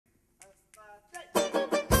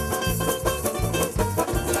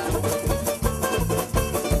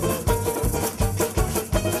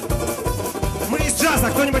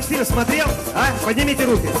кто-нибудь фильм смотрел? А? Поднимите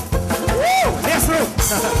руки. Без рук.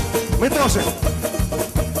 Мы тоже.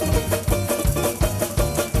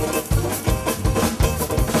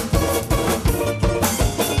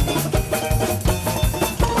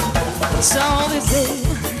 So this day,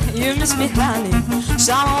 you miss me, honey.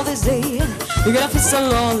 So this day, you're gonna feel so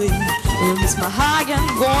lonely. You miss my hug and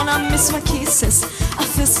gonna miss my kisses. I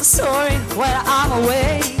feel so sorry when I'm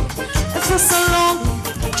away. I feel so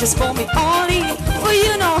lonely, just for me only. For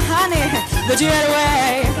you know, honey, that you're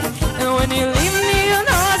away. And when you leave me, you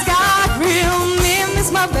know it's got real me.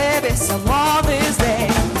 Miss my baby, so all this day.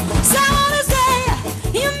 So this day,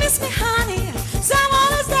 you miss me, honey. So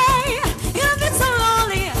this day, you feel so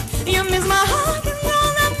lonely. You miss my hug and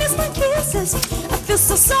gonna miss my kisses. I feel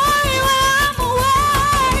so sorry when I'm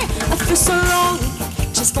away. I feel so lonely,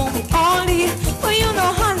 just for me only. But you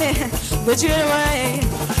know, honey, that you're away.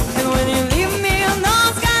 And when you leave me, you know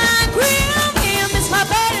it's gonna grill me. You miss my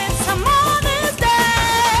baby some more this day.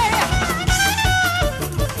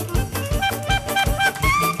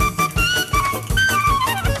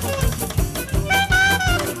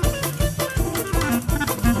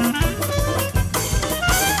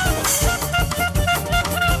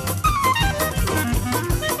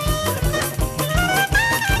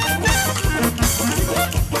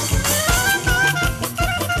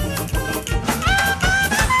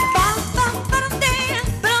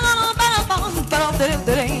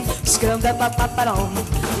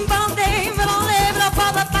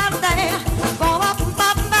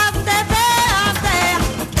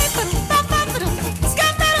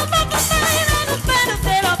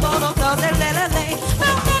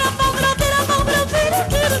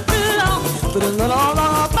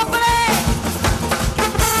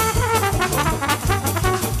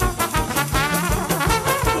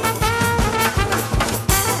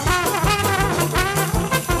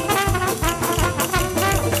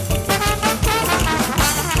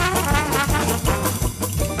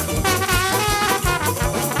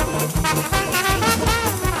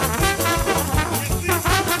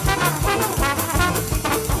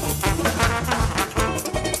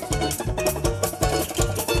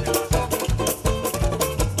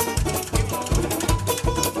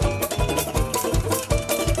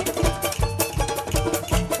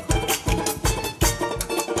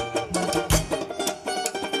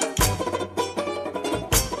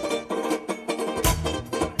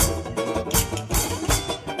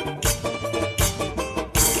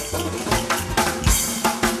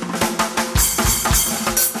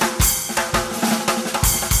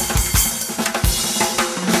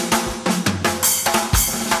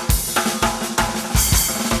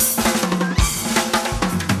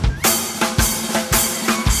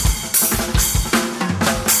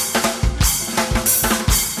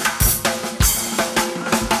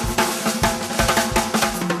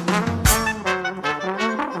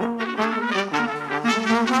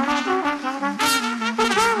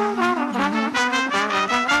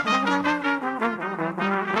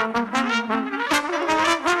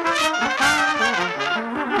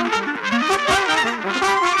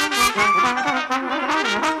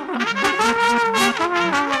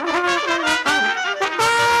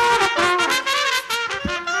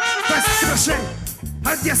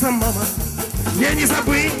 Одесса, мама, мне не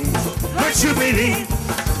забыть ночь любви.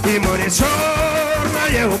 И море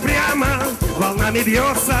черное упрямо волнами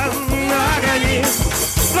бьется на огни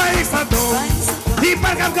твоих садов и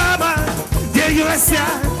парков габа, где юность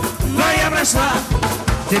твоя прошла.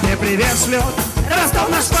 Тебе привет шлет Ростов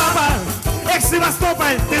наш папа. Эх,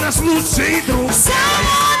 Севастополь, ты наш лучший друг.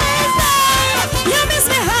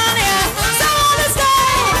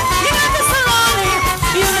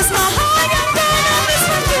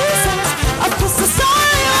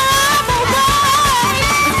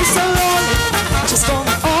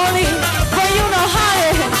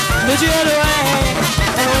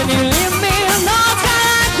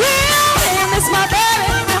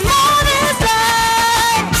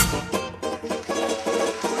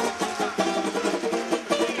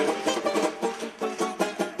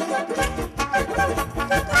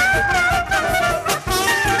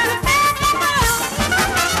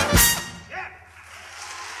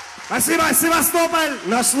 Спасибо, Севастополь,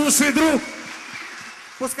 наш лучший друг.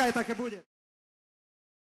 Пускай так и будет.